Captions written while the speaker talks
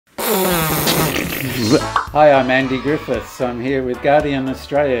Hi, I'm Andy Griffiths. I'm here with Guardian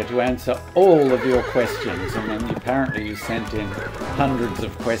Australia to answer all of your questions. And then apparently you sent in hundreds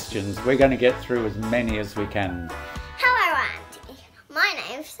of questions. We're going to get through as many as we can. Hello, Andy. My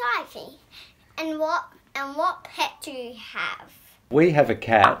name's Sophie. And what pet do you have? We have a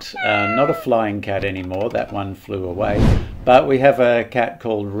cat, not a flying cat anymore. That one flew away. But we have a cat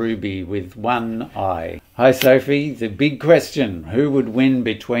called Ruby with one eye. Hi, Sophie. The big question. Who would win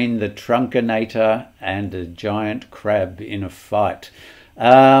between the Trunkinator and a giant crab in a fight?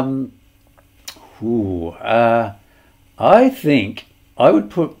 I think I would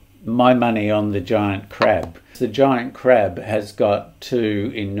put my money on the giant crab. The giant crab has got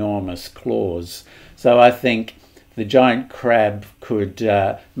two enormous claws. So I think the giant crab could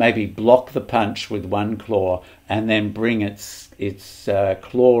maybe block the punch with one claw and then bring its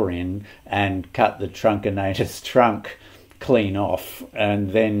claw in and cut the Trunkinator's trunk clean off,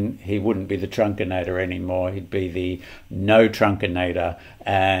 and then he wouldn't be the Trunkinator anymore. He'd be the no Trunkinator,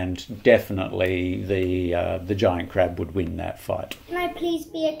 and definitely the giant crab would win that fight. Can I please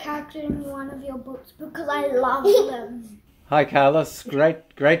be a character in one of your books, because I love them? Hi, Carlos.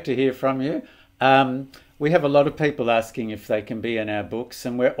 Great to hear from you. We have a lot of people asking if they can be in our books,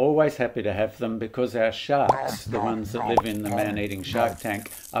 and we're always happy to have them because our sharks, the ones that live in the man-eating shark tank,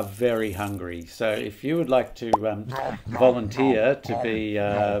 are very hungry. So if you would like to volunteer to be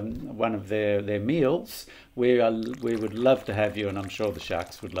one of their meals, we would love to have you, and I'm sure the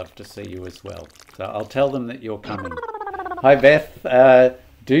sharks would love to see you as well. So I'll tell them that you're coming. Hi, Beth.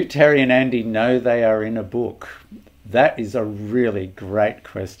 Do Terry and Andy know they are in a book? That is a really great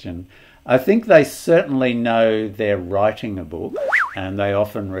question. I think they certainly know they're writing a book, and they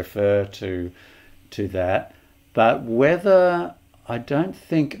often refer to that. But whether, I don't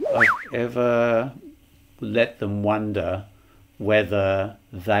think I've ever let them wonder whether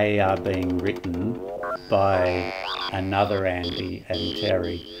they are being written by another Andy and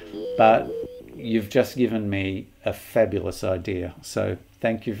Terry. But you've just given me a fabulous idea. So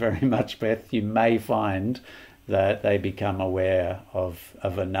thank you very much, Beth. You may find that they become aware of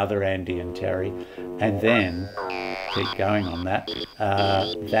another Andy and Terry, and then keep going on that.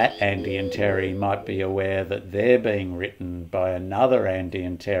 That Andy and Terry might be aware that they're being written by another Andy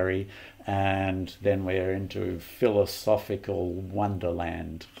and Terry, and then we're into philosophical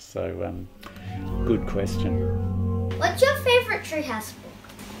wonderland. So, good question. What's your favourite Treehouse book?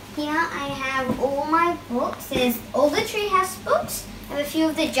 Here I have all my books. There's all the Treehouse books. I have a few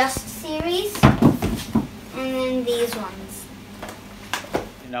of the Just series. And then these ones.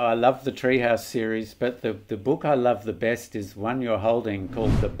 You know, I love the Treehouse series, but the book I love the best is one you're holding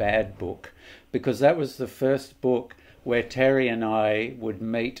called The Bad Book, because that was the first book where Terry and I would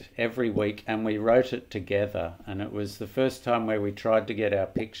meet every week and we wrote it together. And it was the first time where we tried to get our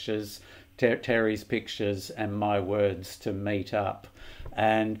pictures, Terry's pictures and my words, to meet up.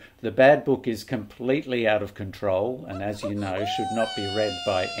 And The Bad Book is completely out of control, and as you know, should not be read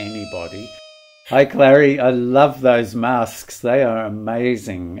by anybody. Hi, Clary. I love those masks. They are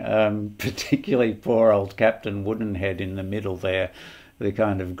amazing, particularly poor old Captain Woodenhead in the middle there, the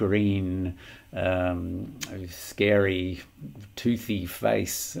kind of green, scary, toothy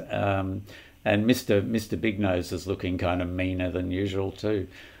face. And Mr. Big Nose is looking kind of meaner than usual too.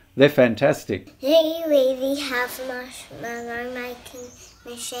 They're fantastic. Do you really have a marshmallow making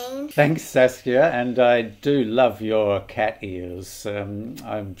machine? Thanks, Saskia, and I do love your cat ears.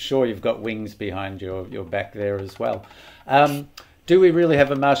 I'm sure you've got wings behind your back there as well. Do we really have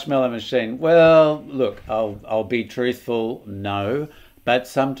a marshmallow machine? Well, look, I'll be truthful, no. But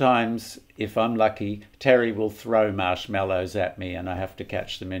sometimes, if I'm lucky, Terry will throw marshmallows at me and I have to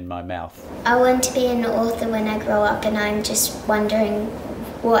catch them in my mouth. I want to be an author when I grow up, and I'm just wondering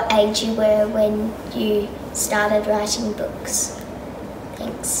what age you were when you started writing books.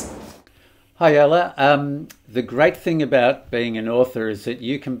 Thanks. Hi, Ella. The great thing about being an author is that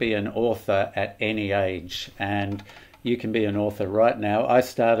you can be an author at any age, and you can be an author right now. I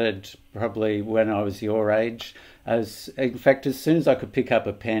started probably when I was your age. In fact, as soon as I could pick up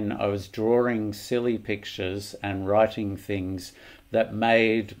a pen, I was drawing silly pictures and writing things that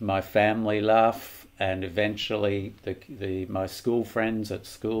made my family laugh, and eventually my school friends at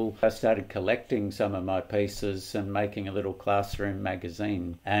school. I started collecting some of my pieces and making a little classroom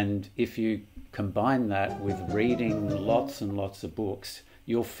magazine. And if you combine that with reading lots and lots of books,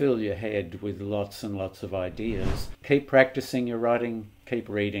 you'll fill your head with lots and lots of ideas. Keep practicing your writing, keep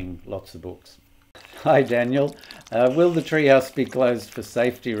reading lots of books. Hi, Daniel. Will the treehouse be closed for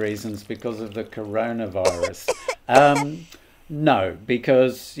safety reasons because of the coronavirus? No,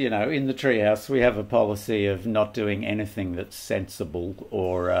 because, you know, in the Treehouse we have a policy of not doing anything that's sensible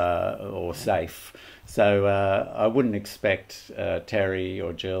or safe. So I wouldn't expect Terry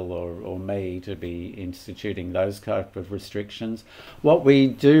or Jill or me to be instituting those type of restrictions. What we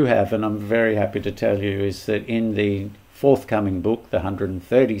do have, and I'm very happy to tell you, is that in the forthcoming book, the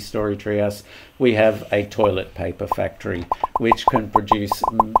 130 story Treehouse, we have a toilet paper factory which can produce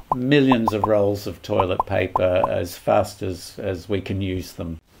millions of rolls of toilet paper as fast as we can use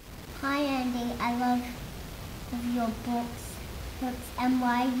them. Hi Andy, I love your books, and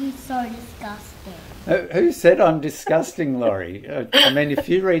why are you so disgusting? Who said I'm disgusting, Laurie? I mean, if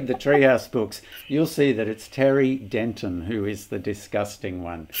you read the Treehouse books, you'll see that it's Terry Denton who is the disgusting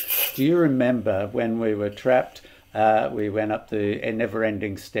one. Do you remember when we were trapped? We went up the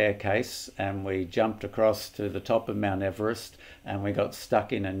never-ending staircase and we jumped across to the top of Mount Everest, and we got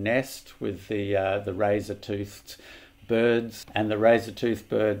stuck in a nest with the razor-toothed birds, and the razor-toothed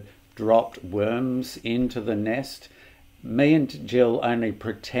bird dropped worms into the nest. Me and Jill only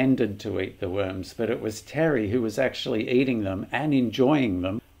pretended to eat the worms, but it was Terry who was actually eating them and enjoying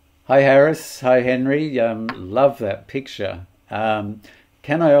them. Hi Harris, hi Henry, love that picture.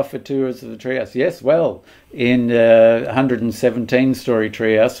 Can I offer tours of the Treehouse? Yes, well, in 117 story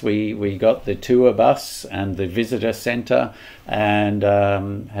Treehouse we got the tour bus and the visitor centre, and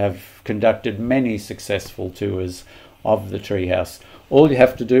have conducted many successful tours of the Treehouse. All you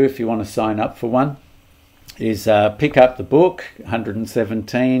have to do if you want to sign up for one is pick up the book,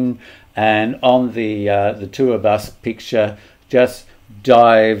 117, and on the tour bus picture, just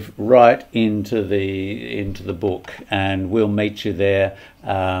dive right into the book, and we'll meet you there,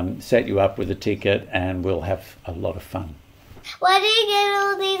 set you up with a ticket, and we'll have a lot of fun. Where do you get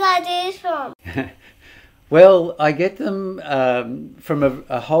all these ideas from? Well, I get them from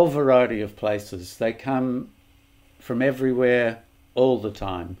a whole variety of places. They come from everywhere all the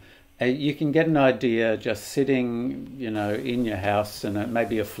time. You can get an idea just sitting, you know, in your house, and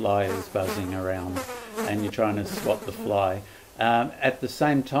maybe a fly is buzzing around and you're trying to spot the fly. At the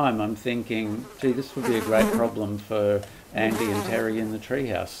same time, I'm thinking, gee, this would be a great problem for Andy and Terry in the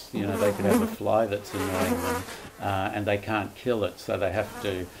Treehouse. You know, they could have a fly that's annoying them, and they can't kill it, so they have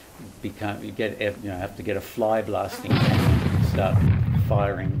to get a fly blasting can and start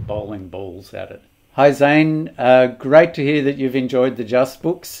firing bowling balls at it. Hi Zane, great to hear that you've enjoyed the Just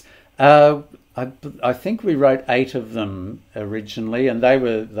books. I think we wrote 8 of them originally, and they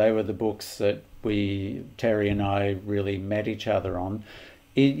were the books that Terry and I really met each other on.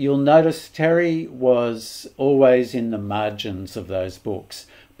 You'll notice Terry was always in the margins of those books,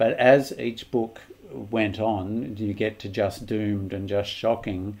 but as each book went on, you get to Just Doomed and Just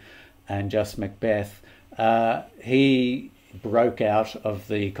Shocking and Just Macbeth, he broke out of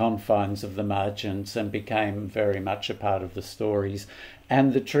the confines of the margins and became very much a part of the stories.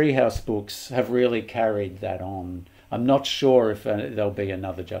 And the Treehouse books have really carried that on. I'm not sure if there'll be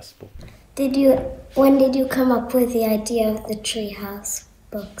another Just book. When did you come up with the idea of the Treehouse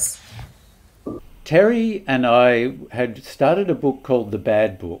books? Terry and I had started a book called The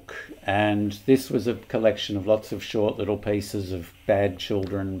Bad Book, and this was a collection of lots of short little pieces of bad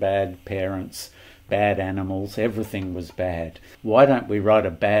children, bad parents, bad animals. Everything was bad. Why don't we write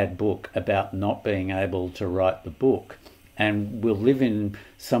a bad book about not being able to write the book? And we'll live in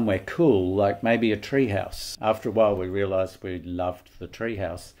somewhere cool, like maybe a treehouse. After a while we realised we loved the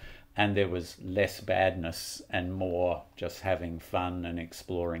Treehouse, and there was less badness and more just having fun and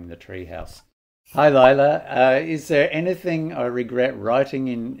exploring the Treehouse. Hi Lila, is there anything I regret writing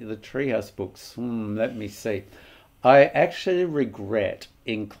in the Treehouse books? Let me see. I actually regret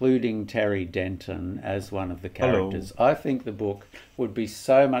including Terry Denton as one of the characters. Hello. I think the book would be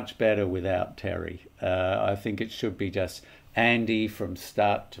so much better without Terry. I think it should be just Andy from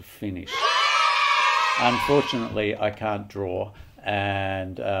start to finish. Unfortunately, I can't draw,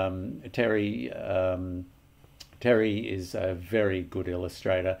 and Terry is a very good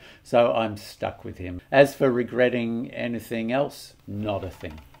illustrator, so I'm stuck with him. As for regretting anything else, not a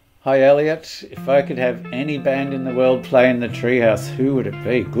thing. Hi Elliot, if I could have any band in the world play in the Treehouse, who would it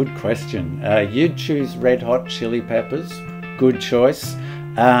be? Good question. You'd choose Red Hot Chili Peppers. Good choice.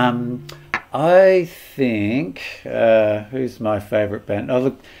 I think, who's my favourite band? Oh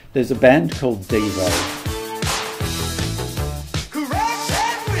look, there's a band called Devo.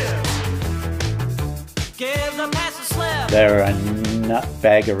 They're a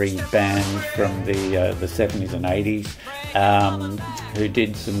nutbaggery band from the 70s and 80s who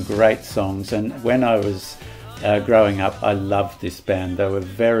did some great songs. And when I was growing up, I loved this band. They were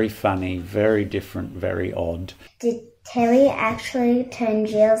very funny, very different, very odd. Did Terry actually turned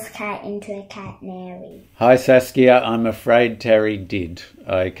Jill's cat into a canary. Hi Saskia, I'm afraid Terry did.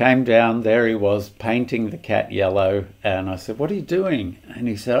 I came down, there he was painting the cat yellow, and I said, "What are you doing?" And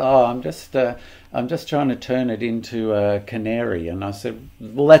he said, "Oh, I'm just trying to turn it into a canary." And I said,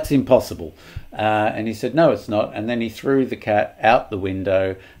 "Well, that's impossible." And he said, "No, it's not." And then he threw the cat out the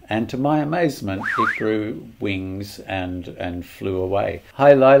window, and to my amazement, it grew wings and flew away.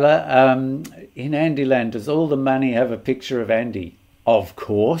 Hi Lila, in Andyland, does all the money have a picture of Andy? Of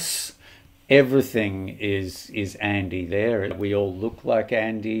course. Everything is Andy there. We all look like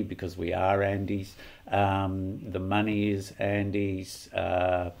Andy because we are Andys. The money is Andy's.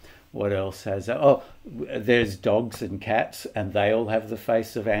 What else has that? Oh, there's dogs and cats, and they all have the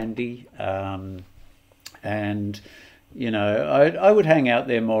face of Andy. And you know, I would hang out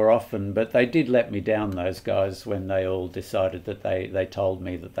there more often, but they did let me down, those guys, when they all decided that they told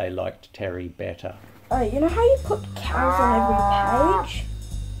me that they liked Terry better. Oh, you know how you put cows on every page?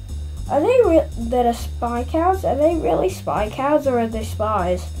 Are they that are spy cows? Are they really spy cows, or are they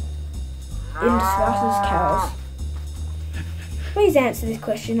spies in disguise as cows? Please answer this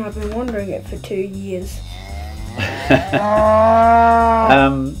question. I've been wondering it for 2 years.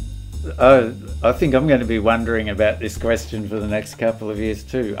 I think I'm going to be wondering about this question for the next couple of years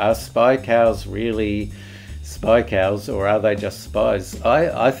too. Are spy cows really spy cows, or are they just spies?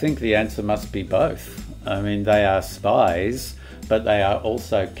 I think the answer must be both. I mean, they are spies, but they are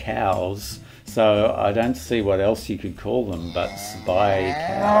also cows, so I don't see what else you could call them but spy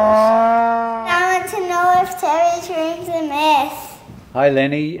cows. I want to know if Terry's room's a mess. Hi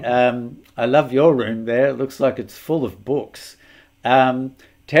Lenny, I love your room there. It looks like it's full of books.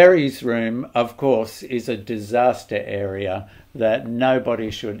 Terry's room, of course, is a disaster area that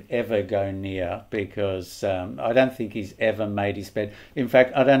nobody should ever go near, because I don't think he's ever made his bed. In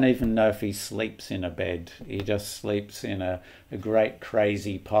fact, I don't even know if he sleeps in a bed. He just sleeps in a great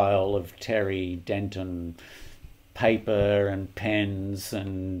crazy pile of Terry Denton paper and pens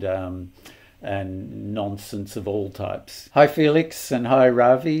and nonsense of all types. Hi Felix and hi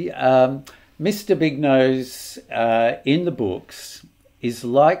Ravi. Mr. Big Nose in the books is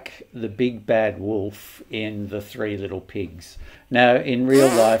like the big bad wolf in The Three Little Pigs. Now, in real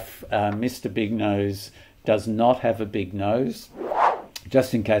life, Mr. Big Nose does not have a big nose.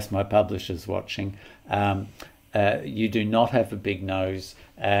 Just in case my publisher's watching, you do not have a big nose,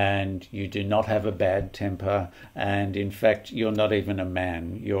 and you do not have a bad temper, and in fact, you're not even a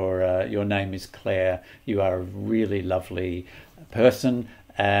man. Your name is Claire. You are a really lovely person,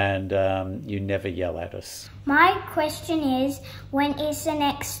 and you never yell at us. My question is, when is the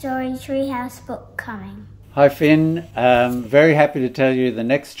next story Treehouse book coming? Hi Finn, very happy to tell you the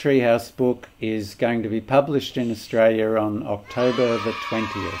next Treehouse book is going to be published in Australia on October the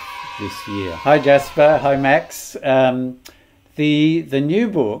 20th this year. Hi Jasper, hi Max. The new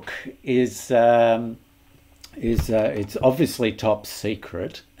book is it's obviously top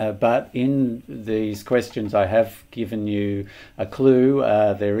secret, but in these questions I have given you a clue.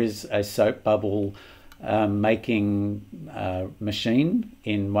 There is a soap bubble making machine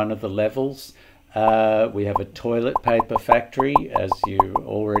in one of the levels. We have a toilet paper factory, as you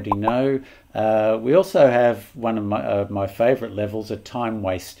already know. We also have one of my favourite levels, a time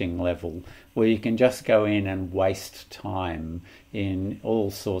wasting level, where you can just go in and waste time in all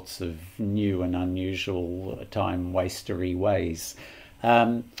sorts of new and unusual time wastery ways.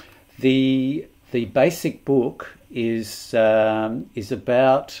 The basic book is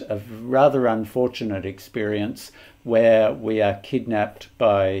about a rather unfortunate experience where we are kidnapped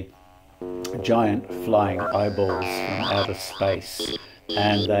by giant flying eyeballs from outer space,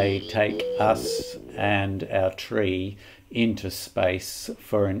 and they take us and our tree into space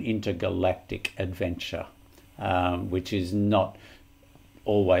for an intergalactic adventure, which is not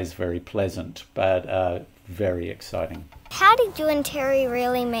always very pleasant, but very exciting. How did you and Terry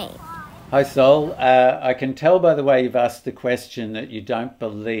really meet? Hi Sol, I can tell by the way you've asked the question that you don't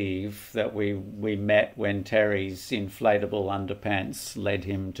believe that we met when Terry's inflatable underpants led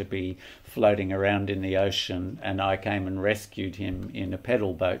him to be floating around in the ocean and I came and rescued him in a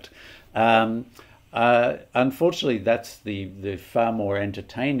pedal boat. Unfortunately, that's the far more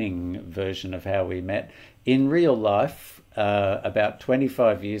entertaining version of how we met. In real life, about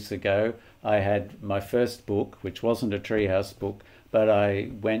 25 years ago, I had my first book, which wasn't a Treehouse book, but I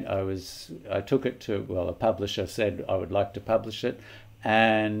took it to, well, a publisher said I would like to publish it,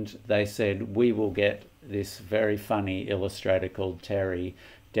 and they said, we will get this very funny illustrator called Terry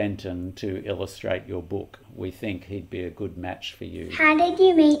Denton to illustrate your book. We think he'd be a good match for you. How did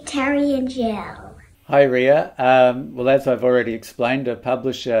you meet Terry and Jill? Hi Ria. Well, as I've already explained, a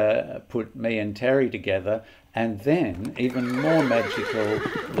publisher put me and Terry together, And then, even more magical,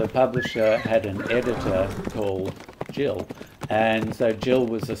 the publisher had an editor called Jill. And so Jill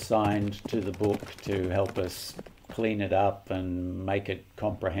was assigned to the book to help us clean it up and make it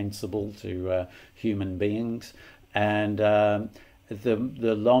comprehensible to human beings. And the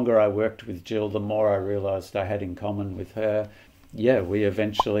longer I worked with Jill, the more I realised I had in common with her. Yeah, we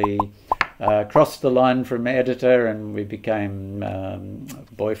eventually crossed the line from editor and we became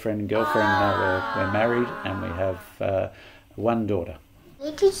boyfriend and girlfriend. Now we're married and we have one daughter.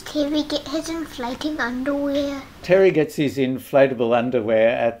 Where does Terry get his inflating underwear? Terry gets his inflatable underwear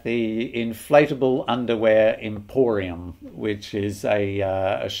at the Inflatable Underwear Emporium, which is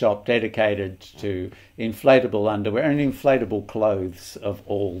a shop dedicated to inflatable underwear and inflatable clothes of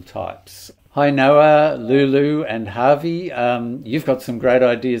all types. Hi Noah, Lulu and Harvey. You've got some great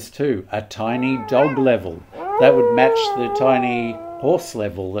ideas too. A tiny dog level. That would match the tiny horse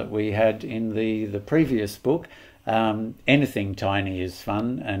level that we had in the previous book. Anything tiny is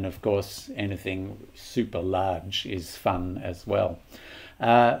fun, and of course anything super large is fun as well.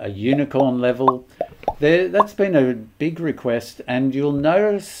 A unicorn level, that's been a big request, and you'll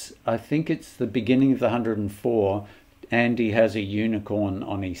notice, I think it's the beginning of the 104, Andy has a unicorn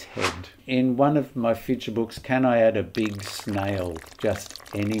on his head. In one of my future books, can I add a big snail just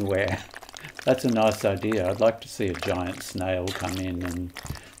anywhere? That's a nice idea. I'd like to see a giant snail come in and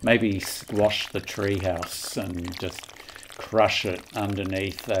maybe squash the treehouse and just crush it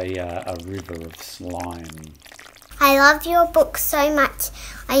underneath a river of slime. I love your book so much.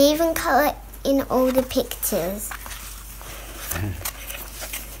 I even colour in all the pictures. Fantastic.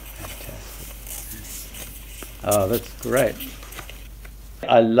 Oh, that's great.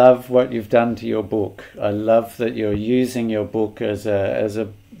 I love what you've done to your book. I love that you're using your book as a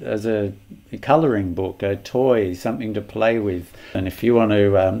colouring book, a toy, something to play with. And if you want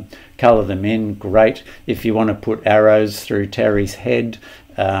to colour them in, great. If you want to put arrows through Terry's head,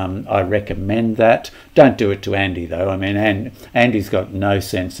 I recommend that. Don't do it to Andy though. I mean, Andy's got no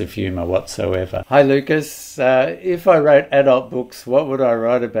sense of humour whatsoever. Hi Lucas, if I wrote adult books, what would I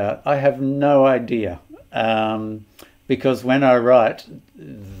write about? I have no idea. Because when I write,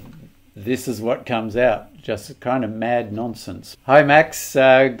 this is what comes out. Just kind of mad nonsense. Hi Max,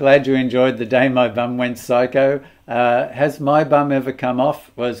 glad you enjoyed The Day My Bum Went Psycho. Has my bum ever come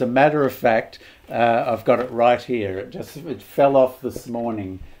off? Well, as a matter of fact, I've got it right here. It fell off this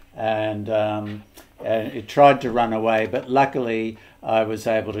morning and it tried to run away, but luckily I was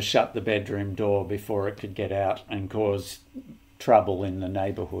able to shut the bedroom door before it could get out and cause trouble in the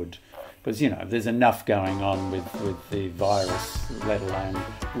neighbourhood. Because, you know, there's enough going on with the virus, let alone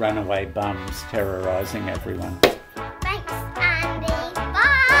runaway bums terrorising everyone. Thanks, Andy.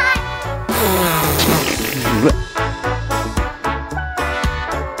 Bye!